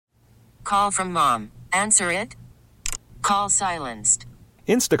call from mom. Answer it. Call silenced.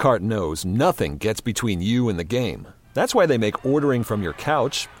 Instacart knows nothing gets between you and the game. That's why they make ordering from your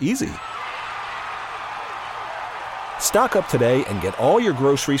couch easy. Stock up today and get all your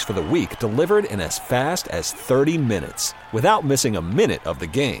groceries for the week delivered in as fast as 30 minutes without missing a minute of the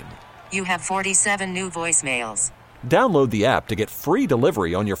game. You have 47 new voicemails. Download the app to get free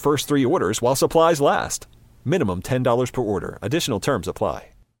delivery on your first 3 orders while supplies last. Minimum $10 per order. Additional terms apply.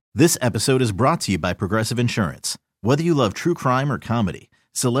 This episode is brought to you by Progressive Insurance. Whether you love true crime or comedy,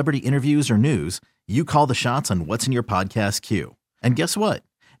 celebrity interviews or news, you call the shots on what's in your podcast queue. And guess what?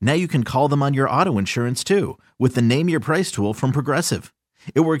 Now you can call them on your auto insurance too with the Name Your Price tool from Progressive.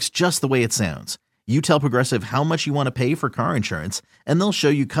 It works just the way it sounds. You tell Progressive how much you want to pay for car insurance, and they'll show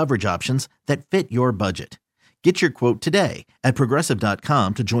you coverage options that fit your budget. Get your quote today at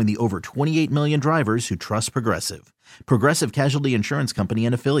Progressive.com to join the over 28 million drivers who trust Progressive. Progressive Casualty Insurance Company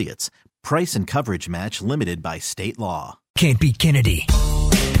and Affiliates. Price and coverage match limited by state law. Can't beat Kennedy.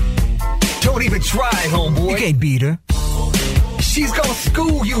 Don't even try, homeboy. You can't beat her. She's gonna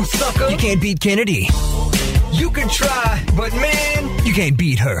school you, sucker. You can't beat Kennedy. You can try, but man, you can't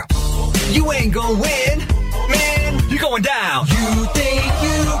beat her. You ain't gonna win. Man, you're going down. You think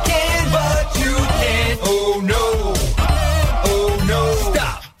you can, but you can't. Oh no. Oh no.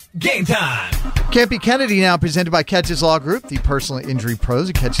 Stop. Game time. Can't Be Kennedy now presented by Catches Law Group, the personal injury pros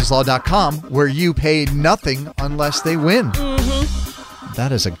at catcheslaw.com, where you pay nothing unless they win. Mm-hmm.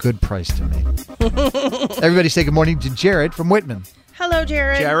 That is a good price to me. Everybody say good morning to Jared from Whitman. Hello,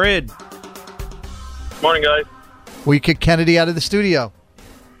 Jared. Jared. Morning, guys. We kick Kennedy out of the studio.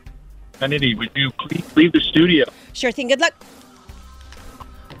 Kennedy, would you please leave the studio? Sure thing. Good luck.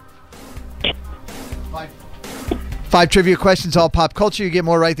 5 trivia questions, all pop culture. You get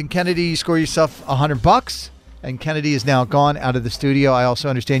more right than Kennedy, you score yourself $100. And Kennedy is now gone out of the studio. I also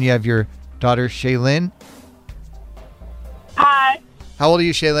understand you have your daughter, Shaylin. Hi. How old are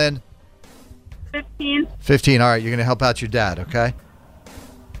you, Shaylin? 15. 15. All right, you're going to help out your dad, okay?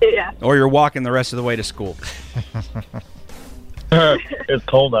 Yeah. Or you're walking the rest of the way to school. It's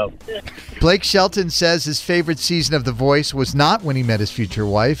cold out. Blake Shelton says his favorite season of The Voice was not when he met his future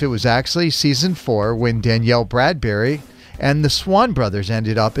wife. It was actually season 4 when Danielle Bradbury and the Swan brothers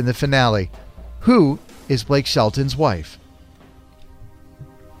ended up in the finale. Who is Blake Shelton's wife?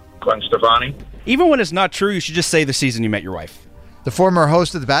 Gwen Stefani. Even when it's not true, you should just say the season you met your wife. The former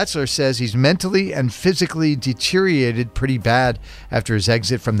host of The Bachelor says he's mentally and physically deteriorated pretty bad after his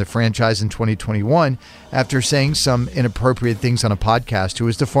exit from the franchise in 2021 after saying some inappropriate things on a podcast. Who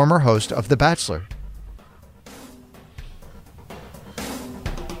is the former host of The Bachelor?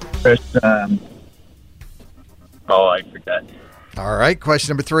 I forget. All right,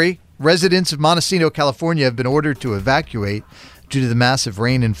 question number 3. Residents of Montecito, California have been ordered to evacuate due to the massive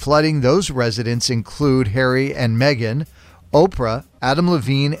rain and flooding. Those residents include Harry and Meghan, Oprah, Adam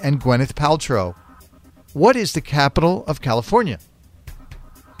Levine, and Gwyneth Paltrow. What is the capital of California?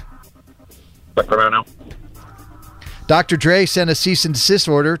 Sacramento. Dr. Dre sent a cease and desist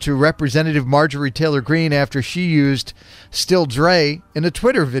order to Representative Marjorie Taylor Greene after she used Still Dre in a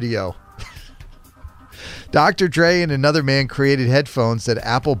Twitter video. Dr. Dre and another man created headphones that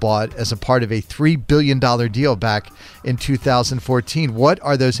Apple bought as a part of a $3 billion deal back in 2014. What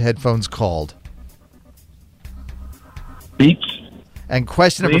are those headphones called? Beats. And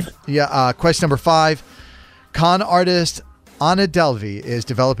question number 5. Con artist Anna Delvey is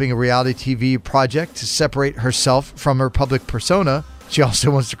developing a reality TV project to separate herself from her public persona. She also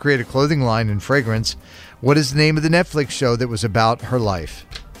wants to create a clothing line and fragrance. What is the name of the Netflix show that was about her life?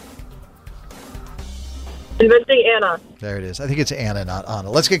 Inventing Anna. There it is. I think it's Anna, not Anna.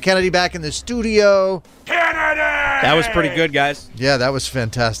 Let's get Kennedy back in the studio. Kennedy! That was pretty good, guys. Yeah, that was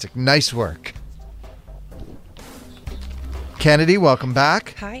fantastic. Nice work. Kennedy, welcome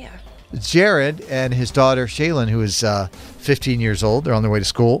back. Hiya. Jared and his daughter, Shaylin, who is 15 years old. They're on their way to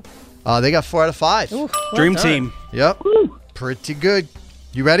school. They got 4 out of 5. Ooh, Dream team. Yep. Pretty good.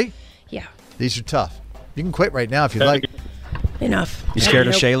 You ready? Yeah. These are tough. You can quit right now if you'd like. Enough. You scared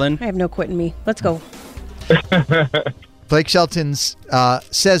of Shaylin? I have no quit in me. Let's go. Blake Shelton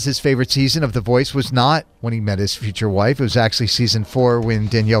says his favorite season of The Voice was not when he met his future wife. It was actually season 4 when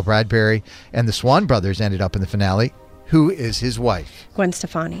Danielle Bradbury and the Swan brothers ended up in the finale. Who is his wife? Gwen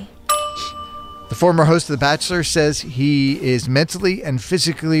Stefani. The former host of The Bachelor says he is mentally and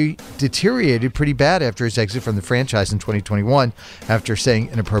physically deteriorated pretty bad after his exit from the franchise in 2021 after saying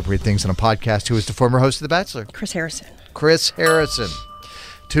inappropriate things on a podcast. Who is the former host of The Bachelor? Chris Harrison. Chris Harrison.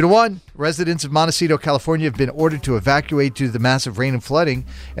 2-1. Residents of Montecito, California have been ordered to evacuate due to the massive rain and flooding,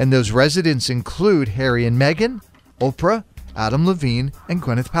 and those residents include Harry and Meghan, Oprah, Adam Levine, and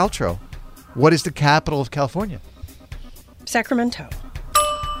Gwyneth Paltrow. What is the capital of California? Sacramento.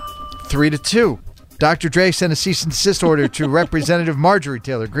 3-2. Dr. Dre sent a cease and desist order to Representative Marjorie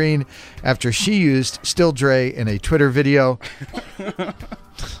Taylor Greene after she used Still Dre in a Twitter video.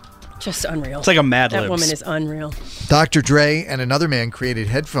 Just unreal. It's like a Mad Libs. That woman is unreal. Dr. Dre and another man created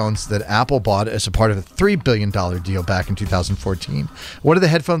headphones that Apple bought as a part of a $3 billion deal back in 2014. What are the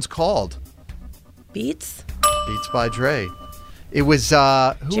headphones called? Beats? Beats by Dre. It was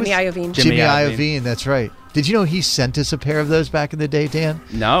Jimmy Iovine. Jimmy Iovine, that's right. Did you know he sent us a pair of those back in the day, Dan?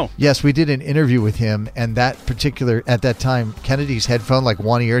 No. Yes, we did an interview with him, and at that time, Kennedy's headphone, like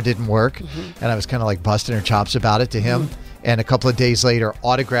one ear didn't work, and I was kind of like busting her chops about it to him. And a couple of days later,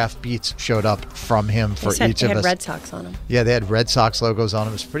 autographed Beats showed up from him for each of us. They had Red Sox on them. Yeah, they had Red Sox logos on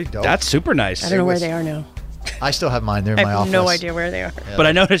them. It was pretty dope. That's super nice. I don't know where they are now. I still have mine. They're in I my have office. no idea where they are. Yeah. But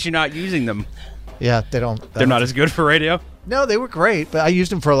I noticed you're not using them. Yeah, they don't. They're not as good for radio? No, they were great, but I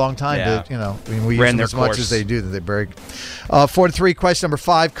used them for a long time. Yeah. We use Ran them their as much course. as they do that they break. 4-3, question number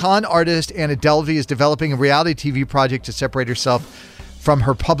 5. Con artist Anna Delvey is developing a reality TV project to separate herself from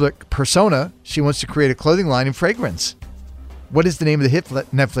her public persona. She wants to create a clothing line and fragrance. What is the name of the hit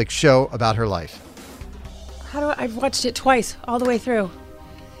Netflix show about her life? I've watched it twice, all the way through.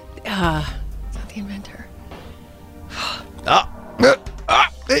 It's not The Inventor.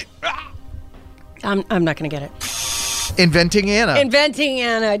 I'm not going to get it. Inventing Anna. Inventing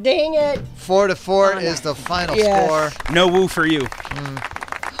Anna. Dang it. 4-4 is the final score. No woo for you.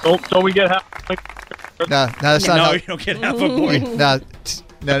 Don't we get half? No, that's not No, how. you don't get half a point. No.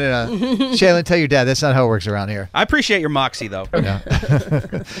 Shaylin, tell your dad that's not how it works around here. I appreciate your moxie, though.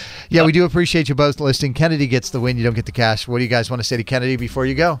 Yeah, we do appreciate you both listening. Kennedy gets the win. You don't get the cash. What do you guys want to say to Kennedy before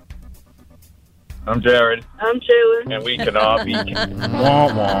you go? I'm Jared. I'm Shaylin. And we can all be.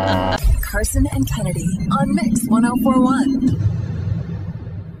 Wah, wah. Carson and Kennedy on Mix 104.1.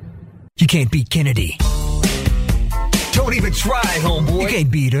 You can't beat Kennedy. Don't even try, homeboy. You can't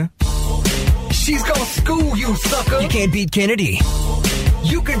beat her. She's gonna school you, sucker. You can't beat Kennedy.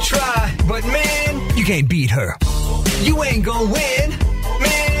 You can try, but man, You can't beat her. you ain't gonna win.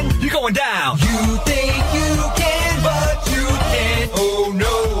 Man, you're going down. You think you can, but you can't. Oh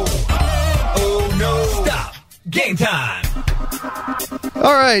no. Oh no. Stop. Game time.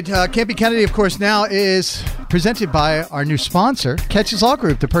 All right. Can't Be Kennedy, of course, now is presented by our new sponsor, Catches Law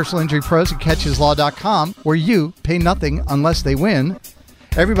Group, the personal injury pros at catcheslaw.com, where you pay nothing unless they win.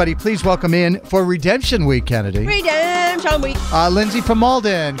 Everybody, please welcome in for Redemption Week, Kennedy. Redemption Week. Lindsay from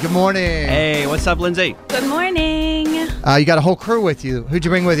Malden. Good morning. Hey, what's up, Lindsay? Good morning. You got a whole crew with you. Who'd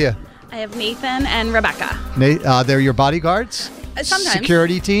you bring with you? I have Nathan and Rebecca. They're your bodyguards? Sometimes.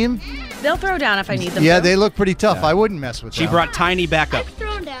 Security team? They'll throw down if I need them Yeah, to. they look pretty tough. I wouldn't mess with them. She brought Tiny back up.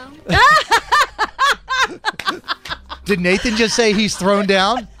 Thrown down. Did Nathan just say he's thrown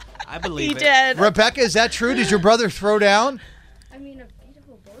down? I believe He it. did. Rebecca, is that true? Did your brother throw down?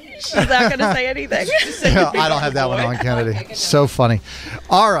 She's not going to say anything. I don't have that one on, Kennedy. So funny.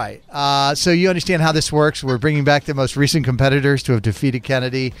 All right. So you understand how this works. We're bringing back the most recent competitors to have defeated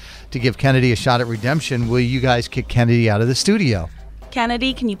Kennedy to give Kennedy a shot at redemption. Will you guys kick Kennedy out of the studio?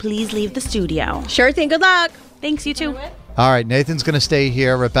 Kennedy, can you please leave the studio? Sure thing. Good luck. Thanks, you too. All right. Nathan's going to stay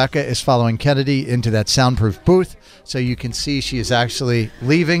here. Rebecca is following Kennedy into that soundproof booth. So you can see she is actually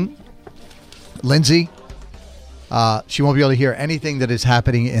leaving. Lindsay, she won't be able to hear anything that is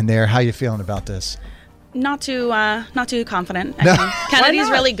happening in there. How you feeling about this? Not too confident. I think. Kennedy's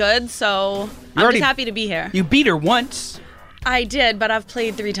really good, so I'm just happy to be here. You beat her once. I did, but I've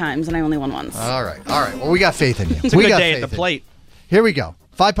played 3 times and I only won once. All right. Well, we got faith in you. It's a good day at the plate. Here we go.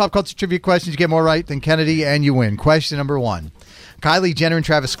 5 pop culture trivia questions. You get more right than Kennedy, and you win. Question number 1. Kylie Jenner and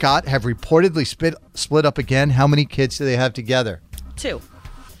Travis Scott have reportedly split up again. How many kids do they have together? 2.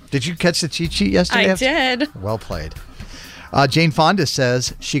 Did you catch the cheat sheet yesterday? I did. Well played. Jane Fonda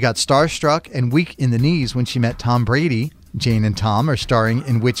says she got starstruck and weak in the knees when she met Tom Brady. Jane and Tom are starring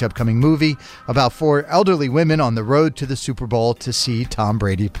in which upcoming movie about 4 elderly women on the road to the Super Bowl to see Tom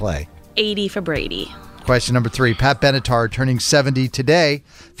Brady play? 80 for Brady. Question number 3. Pat Benatar, turning 70 today,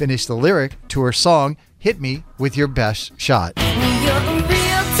 finished the lyric to her song, Hit Me With Your Best Shot. You're a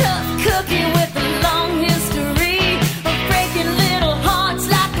real tough cookie with a long history of breaking little hearts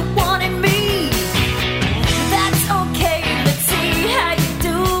like the one in me. That's okay, let's see how you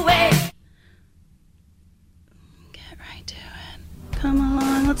do it. Get right to it. Come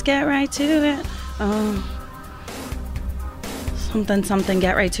along, let's get right to it. Something,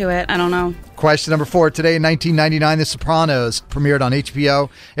 get right to it. I don't know. Question number 4. Today in 1999, The Sopranos premiered on HBO.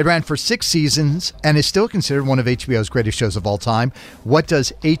 It ran for 6 seasons and is still considered one of HBO's greatest shows of all time. What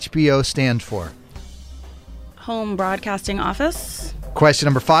does HBO stand for? Home broadcasting office. Question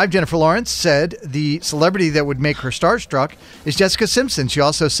number 5. Jennifer Lawrence said the celebrity that would make her starstruck is Jessica Simpson. She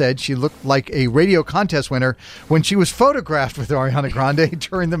also said she looked like a radio contest winner when she was photographed with Ariana Grande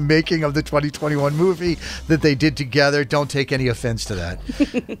during the making of the 2021 movie that they did together. Don't take any offense to that.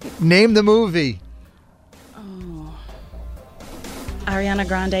 Name the movie. Ariana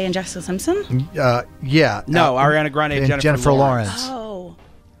Grande and Jessica Simpson? Yeah. No, Ariana Grande and Jennifer Lawrence. Oh.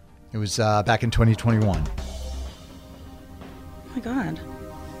 It was back in 2021. Oh my God.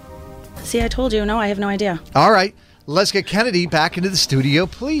 See, I told you. No, I have no idea. All right. Let's get Kennedy back into the studio,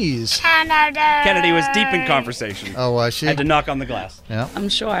 please. Kennedy was deep in conversation. Oh, was she? Had to knock on the glass. Yeah. I'm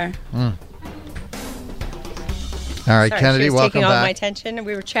sure. All right, Sorry, Kennedy, she was welcome taking all back. my attention, and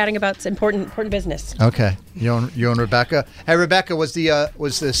we were chatting about some important business. Okay, you and Rebecca. Hey, Rebecca, was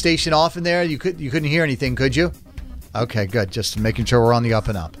the station off in there? You couldn't hear anything, could you? Okay, good. Just making sure we're on the up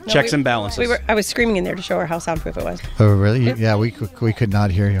and up. Checks and balances. I was screaming in there to show her how soundproof it was. Oh, really? Yeah, we could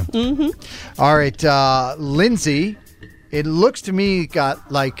not hear you. Mm-hmm. All right, Lindsay. It looks to me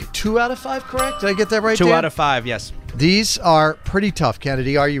got like 2 out of 5 correct. Did I get that right? 2 Dan? out of 5, yes. These are pretty tough,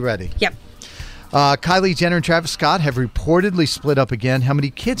 Kennedy. Are you ready? Yep. Kylie Jenner and Travis Scott have reportedly split up again. How many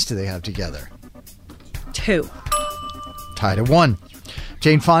kids do they have together? 2. Tied at 1.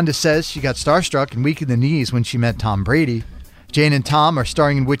 Jane Fonda says she got starstruck and weak in the knees when she met Tom Brady. Jane and Tom are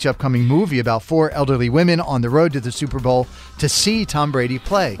starring in which upcoming movie about 4 elderly women on the road to the Super Bowl to see Tom Brady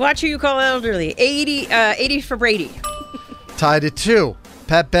play? Watch who you call elderly. 80 for Brady. Tied at 2.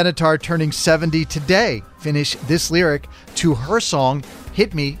 Pat Benatar turning 70 today. Finish this lyric to her song,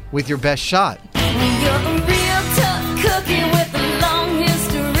 Hit Me With Your Best Shot. You're a real tough cookie with a long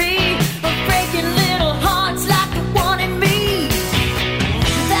history of breaking little hearts like the one in me.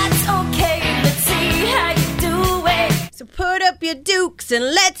 That's okay, let's see how you do it. So put up your dukes and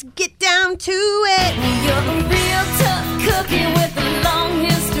let's get down to it. You're a real tough cookie with a long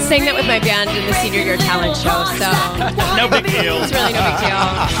history. Sang that with my band in the senior year talent show, so No big deal. it's really no big deal.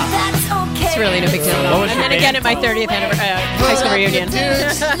 That's okay. It's really no big deal. What was And your then again band at my 30th high school reunion.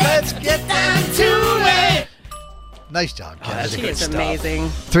 Let's get down to it. Nice job, Kennedy. She is amazing.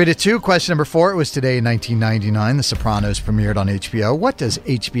 3 to 2. Question number 4. It was today in 1999. The Sopranos premiered on HBO. What does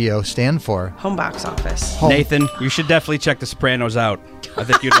HBO stand for? Home box office. Home. Nathan, you should definitely check The Sopranos out. I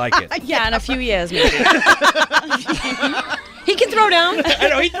think you'd like it. Yeah, in a few years, maybe. He can throw down. I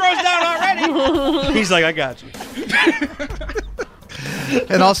know, he throws down already. He's like, I got you.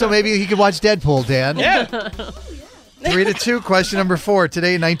 And also maybe he could watch Deadpool, Dan. Yeah. 3 to 2. Question number 4.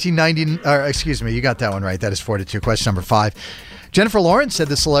 Today in 1990. Excuse me, you got that one right. That is 4 to 2. Question number 5. Jennifer Lawrence said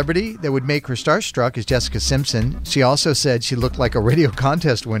the celebrity that would make her starstruck is Jessica Simpson. She also said she looked like a radio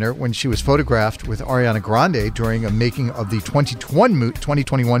contest winner when she was photographed with Ariana Grande during a making of the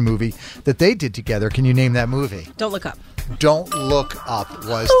 2021 movie that they did together. Can you name that movie? Don't look up. Don't Look Up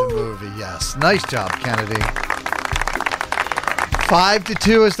was the movie, yes. Nice job, Kennedy. 5 to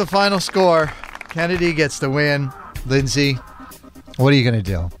 2 is the final score. Kennedy gets the win. Lindsay, what are you going to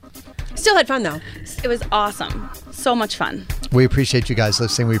do? Still had fun, though. It was awesome. So much fun. We appreciate you guys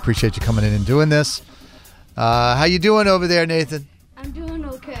listening. We appreciate you coming in and doing this. How you doing over there, Nathan? I'm doing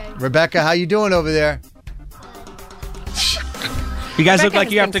okay. Rebecca, how you doing over there? You guys look Rebecca like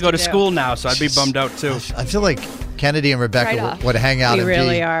has you have to things go to to do. school now, so I'd be bummed out too. I feel like Kennedy and Right Rebecca off. would hang out We and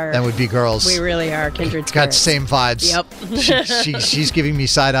really be, are. and would be girls. We really are kindred Got spirits. same vibes. Yep. She's giving me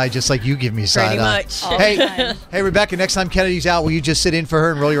side eye just like you give me side Pretty eye. much. Hey, Rebecca, next time Kennedy's out, will you just sit in for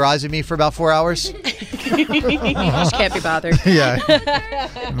her and roll your eyes at me for about 4 hours? She can't be bothered. Yeah.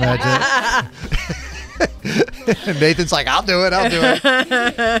 Imagine. Nathan's like, I'll do it.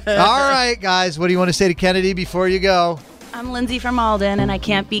 All right, guys. What do you want to say to Kennedy before you go? I'm Lindsay from Malden, and I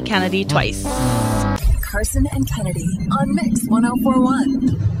can't beat Kennedy twice. Carson and Kennedy on Mix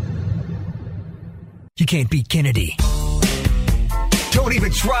 104.1. You can't beat Kennedy. Don't even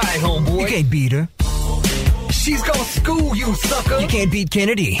try, homeboy. You can't beat her. She's gonna school you, sucker. You can't beat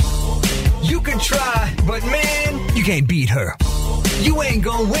Kennedy. You can try, but man, You can't beat her. you ain't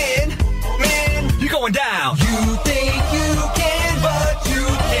gonna win. Man, you're going down. You think you can, but you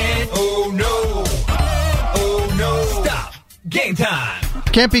can't. Oh no. Oh no. Stop. Game time.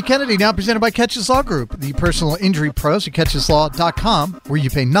 Can't Beat Kennedy, now presented by Catches Law Group, the personal injury pros at catcheslaw.com, where you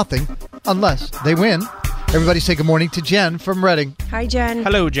pay nothing unless they win. Everybody say good morning to Jen from Reading. Hi, Jen.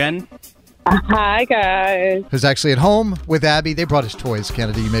 Hello, Jen. Hi, guys. Who's actually at home with Abby. They brought us toys,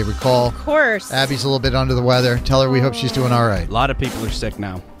 Kennedy, you may recall. Of course. Abby's a little bit under the weather. Tell her we hope she's doing all right. A lot of people are sick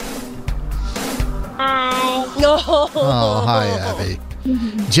now. Oh, hi, Abby.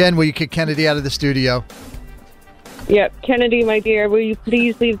 Jen, will you kick Kennedy out of the studio? Yep. Kennedy, my dear, will you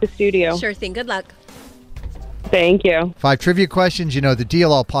please leave the studio? Sure thing. Good luck. Thank you. 5 trivia questions. You know the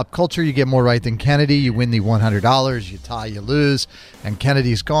deal. All pop culture. You get more right than Kennedy. You win the $100. You tie, you lose. And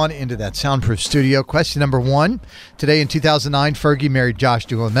Kennedy's gone into that soundproof studio. Question number 1. Today in 2009, Fergie married Josh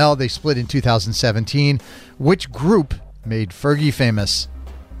Duhamel. They split in 2017. Which group made Fergie famous?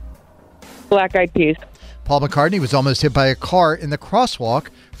 Black Eyed Peas. Paul McCartney was almost hit by a car in the crosswalk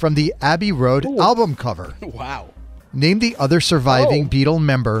from the Abbey Road album cover. Wow. Name the other surviving Beatle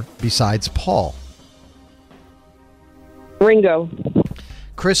member besides Paul. Ringo.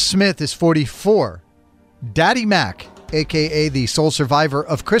 Chris Smith is 44. Daddy Mac, a.k.a. the sole survivor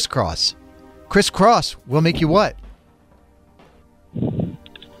of Crisscross. Crisscross will make you what?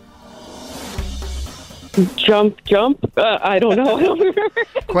 Jump. I don't know. I don't remember.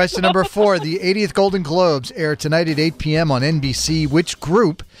 Question number 4. The 80th Golden Globes air tonight at 8 p.m. on NBC. Which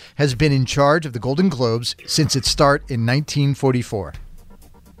group has been in charge of the Golden Globes since its start in 1944?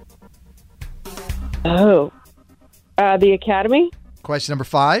 The Academy. Question number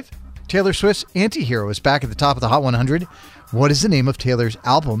 5. Taylor Swift's Anti-Hero is back at the top of the Hot 100. What is the name of Taylor's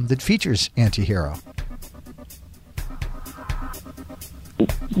album that features Anti-Hero?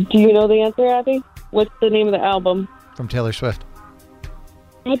 Do you know the answer, Abby? What's the name of the album? From Taylor Swift.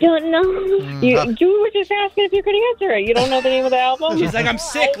 I don't know. You were just asking if you could answer it. You don't know the name of the album? She's like, I'm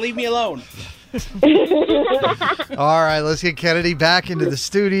sick. Leave me alone. All right, let's get Kennedy back into the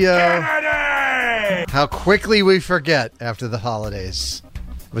studio. Kennedy! How quickly we forget after the holidays.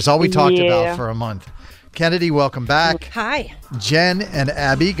 It was all we talked about for a month. Kennedy, welcome back. Hi. Jen and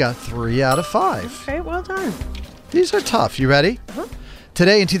Abby got 3 out of 5. Okay, well done. These are tough. You ready? Uh-huh.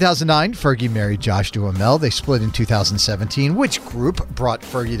 Today in 2009, Fergie married Josh Duhamel. They split in 2017. Which group brought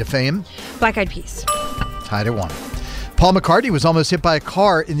Fergie to fame? Black Eyed Peas. Tied at 1. Paul McCartney was almost hit by a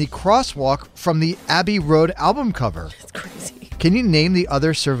car in the crosswalk from the Abbey Road album cover. That's crazy. Can you name the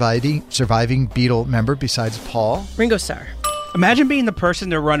other surviving Beatle member besides Paul? Ringo Starr. Imagine being the person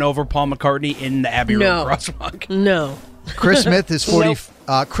to run over Paul McCartney in the Abbey Road crosswalk. No. Chris Smith is 40.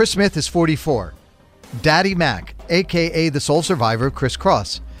 Chris Smith is 44. Daddy Mac, a.k.a. the sole survivor of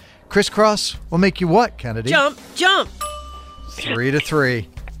Crisscross. Crisscross will make you what, Kennedy? Jump. 3-3.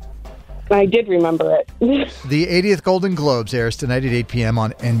 I did remember it. The 80th Golden Globes airs tonight at 8 p.m.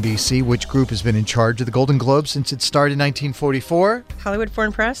 on NBC. Which group has been in charge of the Golden Globes since it started in 1944? Hollywood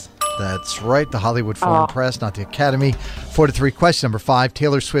Foreign Press. That's right, the Hollywood Foreign Press, not the Academy. 4-3. Question number 5.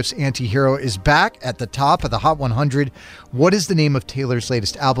 Taylor Swift's Anti-Hero is back at the top of the Hot 100. What is the name of Taylor's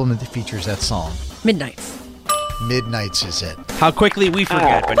latest album that features that song? Midnights. Midnights is it. How quickly we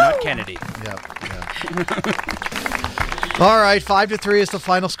forget, but not Kennedy. Yep. All right, 5-3 is the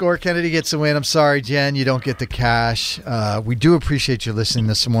final score. Kennedy gets the win. I'm sorry, Jen, you don't get the cash. We do appreciate you listening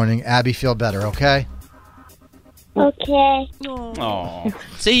this morning. Abby, feel better, okay? Okay. Oh,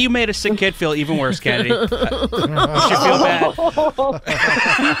 see, you made a sick kid feel even worse, Kennedy. You should feel bad.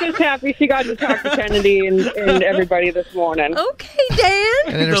 She's just happy she got to talk to Kennedy and everybody this morning. Okay, Dan.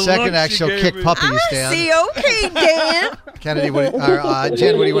 And in her second act, she'll kick puppies, Dan. See, okay, Dan. Kennedy, Jen,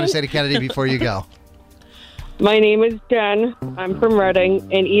 what do you want to say to Kennedy before you go? My name is Jen. I'm from Reading,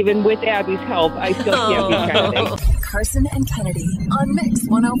 and even with Abby's help, I still can't be Kennedy. Carson and Kennedy on Mix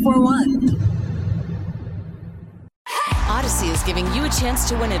 104.1. Odyssey is giving you a chance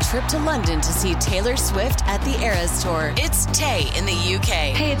to win a trip to London to see Taylor Swift at the Eras Tour. It's Tay in the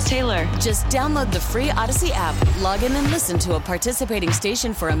UK. Hey, it's Taylor. Just download the free Odyssey app, log in and listen to a participating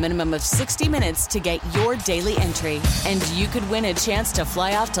station for a minimum of 60 minutes to get your daily entry. And you could win a chance to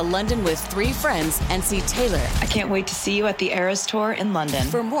fly off to London with 3 friends and see Taylor. I can't wait to see you at the Eras Tour in London.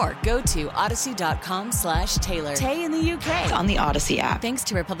 For more, go to odyssey.com/Taylor. Tay in the UK. It's on the Odyssey app. Thanks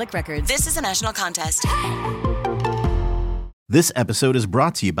to Republic Records. This is a national contest. This episode is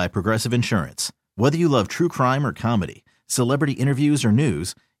brought to you by Progressive Insurance. Whether you love true crime or comedy, celebrity interviews or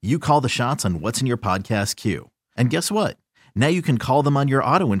news, you call the shots on what's in your podcast queue. And guess what? Now you can call them on your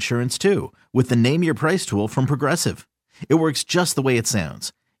auto insurance too with the Name Your Price tool from Progressive. It works just the way it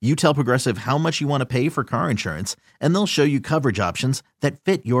sounds. You tell Progressive how much you want to pay for car insurance, and they'll show you coverage options that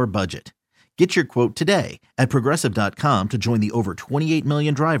fit your budget. Get your quote today at Progressive.com to join the over 28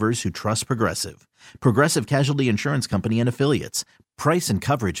 million drivers who trust Progressive. Progressive Casualty Insurance Company and Affiliates. Price and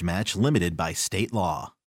coverage match limited by state law.